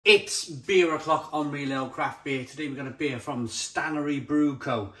It's beer o'clock on Real Ale Craft Beer. Today we've got a beer from Stannary Brew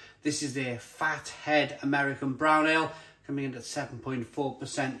Co. This is their Fathead American Brown Ale, coming in at 7.4%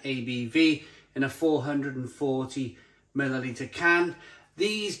 ABV in a 440 milliliter can.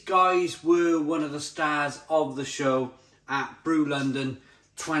 These guys were one of the stars of the show at Brew London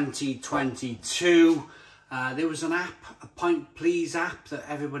 2022. There was an app, a Pint Please app, that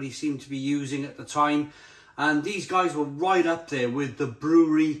everybody seemed to be using at the time. And these guys were right up there with the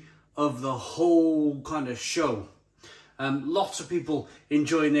brewery of the whole kind of show. Lots of people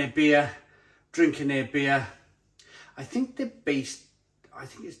enjoying their beer, drinking their beer. I think they're based,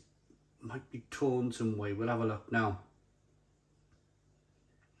 it might be Taunton way. We'll have a look now.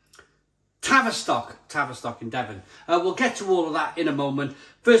 Tavistock in Devon. We'll get to all of that in a moment.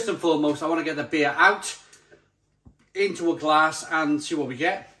 First and foremost, I want to get the beer out into a glass and see what we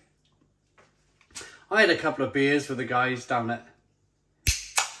get. I had a couple of beers with the guys down at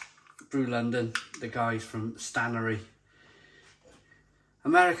Brew London, the guys from Stannary.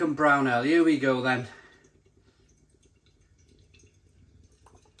 American Brown Ale, here we go then.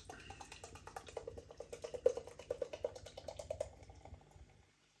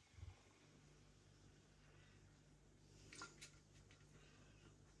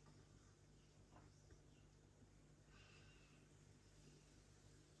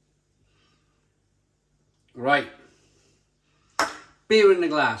 Right, beer in the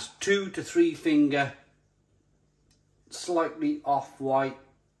glass, 2 to 3 finger, slightly off-white.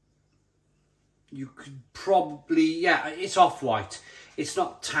 You could probably, yeah, it's off-white. It's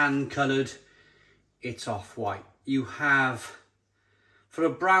not tan coloured, it's off-white. You have, for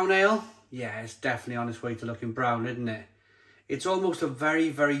a brown ale, yeah, it's definitely on its way to looking brown, isn't it? It's almost a very,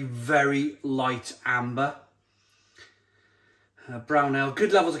 very, very light amber. Brown ale,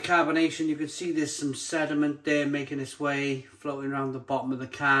 good levels of carbonation. You can see there's some sediment there making its way, floating around the bottom of the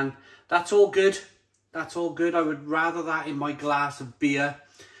can. That's all good. That's all good. I would rather that in my glass of beer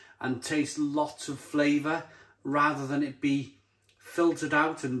and taste lots of flavour rather than it be filtered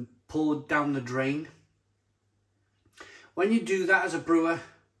out and poured down the drain. When you do that as a brewer,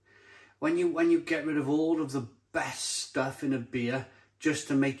 when you get rid of all of the best stuff in a beer just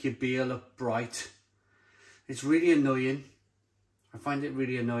to make your beer look bright, it's really annoying. I find it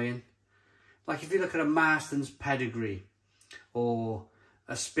really annoying. Like if you look at a Marston's Pedigree or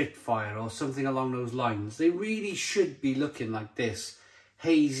a Spitfire or something along those lines, they really should be looking like this,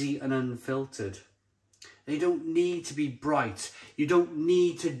 hazy and unfiltered. They don't need to be bright. You don't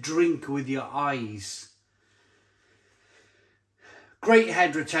need to drink with your eyes. Great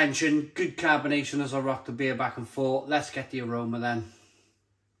head retention, good carbonation as I rock the beer back and forth. Let's get the aroma then.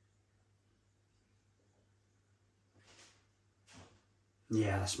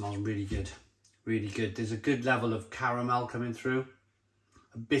 Yeah, that smells really good. Really good. There's a good level of caramel coming through.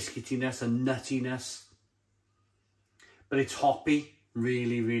 A biscuitiness, a nuttiness. But it's hoppy.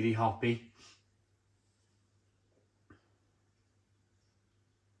 Really, really hoppy.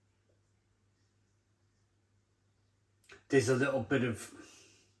 There's a little bit of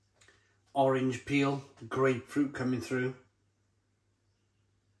orange peel, grapefruit coming through.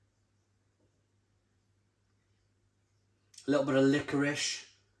 A little bit of licorice.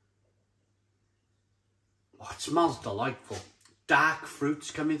 Oh, it smells delightful. Dark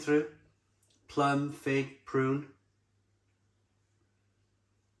fruits coming through. Plum, fig, prune.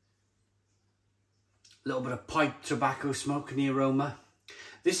 A little bit of pipe tobacco smoke in the aroma.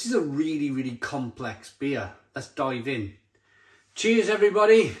 This is a really, really complex beer. Let's dive in. Cheers,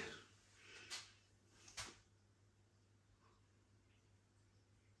 everybody.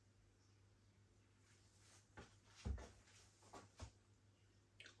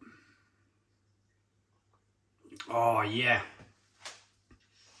 Oh, yeah.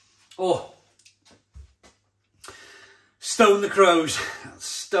 Oh. Stone the Crows.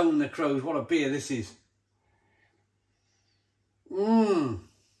 Stone the Crows. What a beer this is. You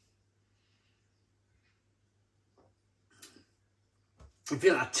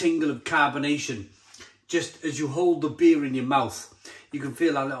feel that tingle of carbonation just as you hold the beer in your mouth. You can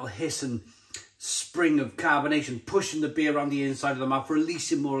feel that little hiss and spring of carbonation pushing the beer around the inside of the mouth,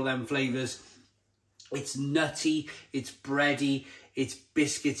 releasing more of them flavours. It's nutty, it's bready, it's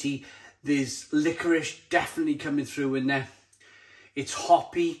biscuity. There's licorice definitely coming through in there. It's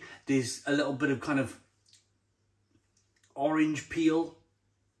hoppy. There's a little bit of kind of orange peel.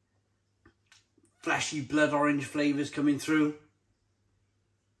 Fleshy blood orange flavours coming through.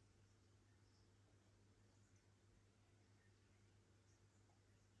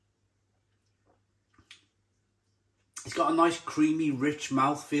 It's got a nice creamy, rich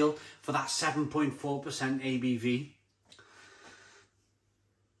mouthfeel for that 7.4% ABV.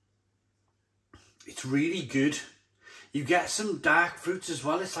 It's really good. You get some dark fruits as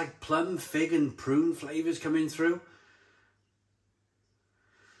well. It's like plum, fig and prune flavours coming through.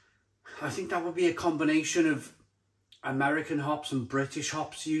 I think that would be a combination of American hops and British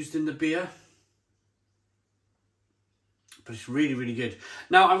hops used in the beer. But it's really, really good.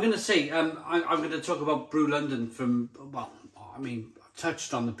 Now, I'm going to say, I'm going to talk about Brew London from, well, I mean, I've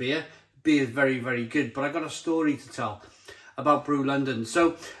touched on the beer. Beer is very, very good, but I got a story to tell about Brew London.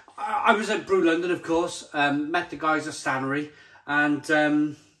 So, I was at Brew London, of course, met the guys at Stannary,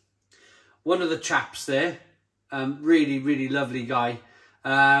 and one of the chaps there, really, really lovely guy,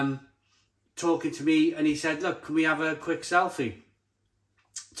 talking to me, and he said, look, can we have a quick selfie?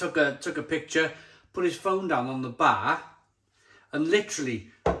 Took a picture, put his phone down on the bar, and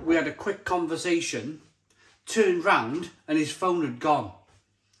literally, we had a quick conversation, turned round, and his phone had gone.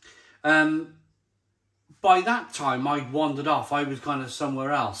 By that time, I'd wandered off. I was kind of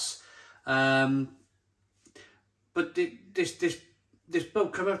somewhere else. But this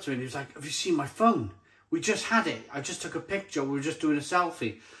bloke come up to me and he was like, have you seen my phone? We just had it. I just took a picture. We were just doing a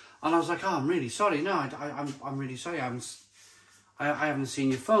selfie. And I was like, oh, I'm really sorry. No, I'm really sorry. I haven't seen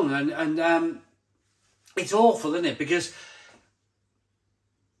your phone. And it's awful, isn't it? Because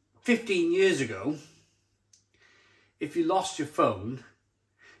 15 years ago, if you lost your phone,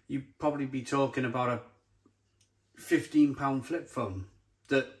 you'd probably be talking about a £15 flip phone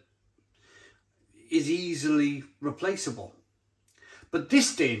that is easily replaceable. But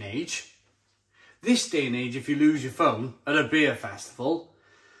this day and age, if you lose your phone at a beer festival,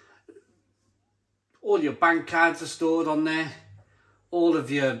 all your bank cards are stored on there, all of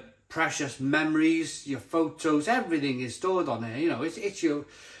your precious memories, your photos, everything is stored on there. You know, it's your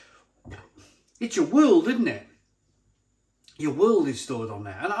world, isn't it? Your world is stored on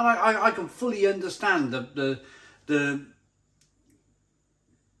there, and I can fully understand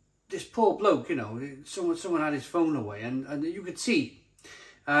this poor bloke. You know, someone had his phone away, and you could see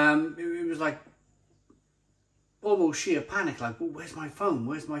it was like almost sheer panic, like, oh, where's my phone?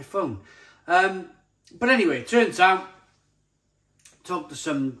 Where's my phone? But anyway, it turns out, talked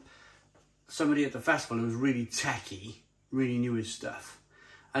to somebody at the festival who was really techie, really knew his stuff.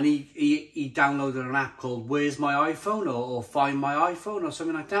 And he downloaded an app called Where's My iPhone or Find My iPhone or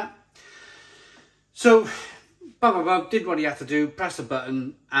something like that. So, did what he had to do, pressed a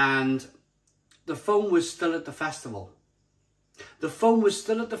button, and the phone was still at the festival. The phone was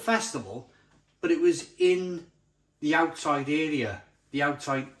still at the festival, but it was in the outside area, the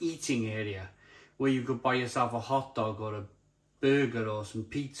outside eating area, where you could buy yourself a hot dog or a burger or some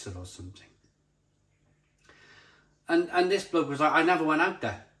pizza or something. And this bloke was like, I never went out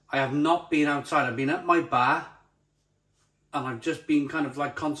there. I have not been outside. I've been at my bar, and I've just been kind of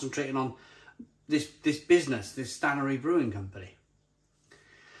like concentrating on this business, this Stannary Brewing Company.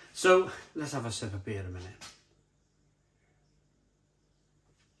 So let's have a sip of beer in a minute.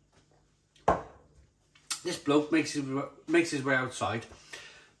 This bloke makes his way outside,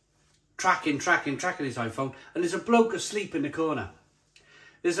 tracking his iPhone, and there's a bloke asleep in the corner.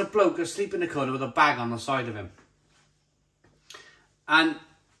 There's a bloke asleep in the corner with a bag on the side of him. And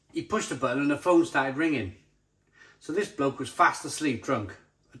he pushed a button and the phone started ringing. So this bloke was fast asleep, drunk,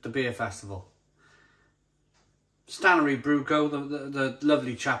 at the beer festival. Stannary Brew Co, the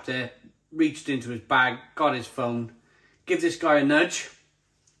lovely chap there, reached into his bag, got his phone, give this guy a nudge,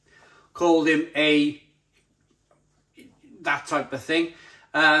 called him that type of thing,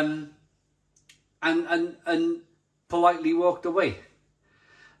 and politely walked away.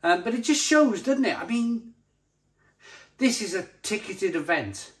 But it just shows, doesn't it? I mean, this is a ticketed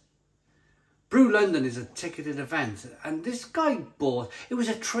event. Brew London is a ticketed event, and this guy bought, it was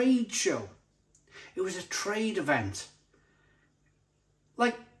a trade show. It was a trade event.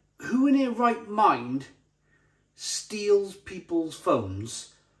 Like, who in their right mind steals people's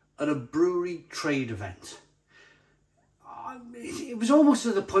phones at a brewery trade event? It was almost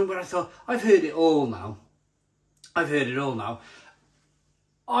to the point where I thought, I've heard it all now.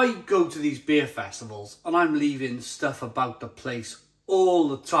 I go to these beer festivals and I'm leaving stuff about the place all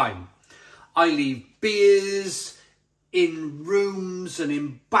the time. I leave beers in rooms and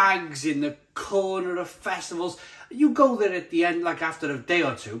in bags in the corner of festivals. You go there at the end, like after a day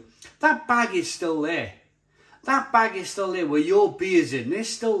or two, that bag is still there. That bag is still there where your beer's in. They're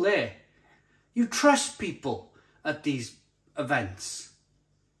still there. You trust people at these events.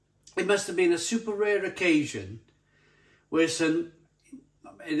 It must have been a super rare occasion where some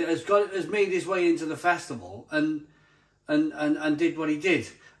has made his way into the festival and did what he did.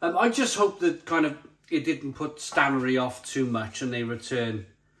 I just hope that kind of it didn't put Stannary off too much and they return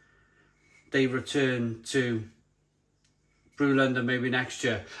to Brew London maybe next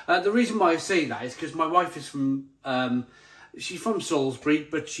year. The reason why I say that is because my wife is from, she's from Salisbury,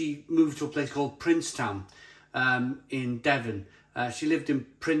 but she moved to a place called Princetown in Devon. She lived in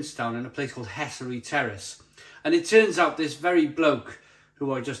Princetown in a place called Hessery Terrace. And it turns out this very bloke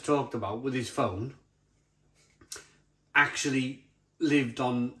who I just talked about with his phone actually lived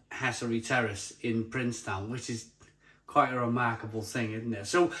on Hessery Terrace in Princetown, which is quite a remarkable thing, isn't it?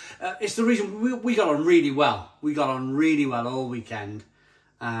 So it's the reason we got on really well. We got on really well all weekend.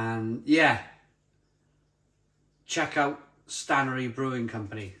 And yeah, check out Stannary Brewing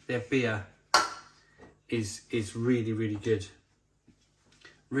Company. Their beer is really, really good.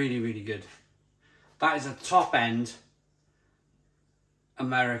 Really, really good. That is a top end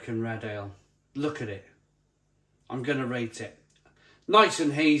American red ale. Look at it. I'm going to rate it. Nice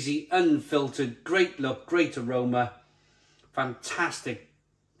and hazy, unfiltered, great look, great aroma. Fantastic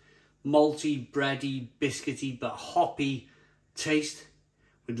malty, bready, biscuity, but hoppy taste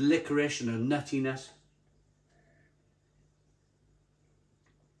with licorice and a nuttiness.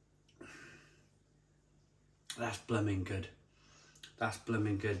 That's blooming good. That's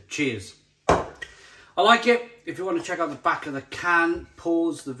blooming good. Cheers. I like it. If you want to check out the back of the can,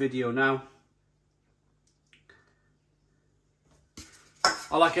 pause the video now.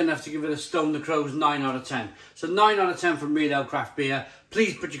 I like it enough to give it a Stone the Crows 9 out of 10. So 9 out of 10 from Real Ale Craft Beer.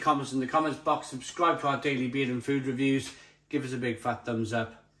 Please put your comments in the comments box. Subscribe to our daily beer and food reviews. Give us a big fat thumbs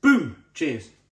up. Boom. Cheers.